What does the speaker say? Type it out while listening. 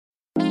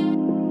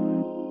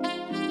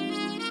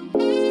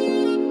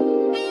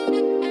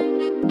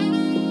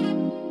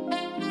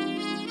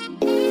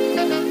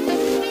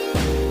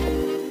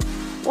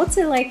What's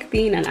it like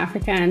being an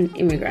African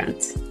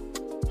immigrant?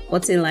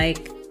 What's it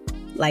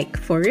like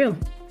for real?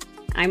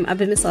 I'm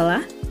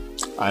Abimisola.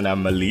 And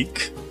I'm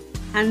Malik.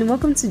 And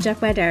welcome to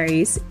Japa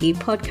Diaries, a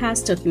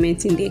podcast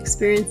documenting the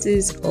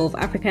experiences of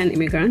African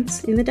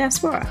immigrants in the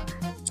diaspora.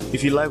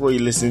 If you like what you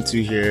listen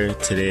to here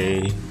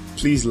today,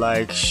 please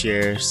like,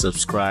 share,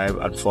 subscribe,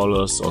 and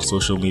follow us on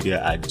social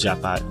media at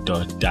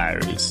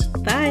japa.diaries.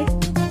 Bye.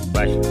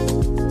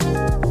 Bye.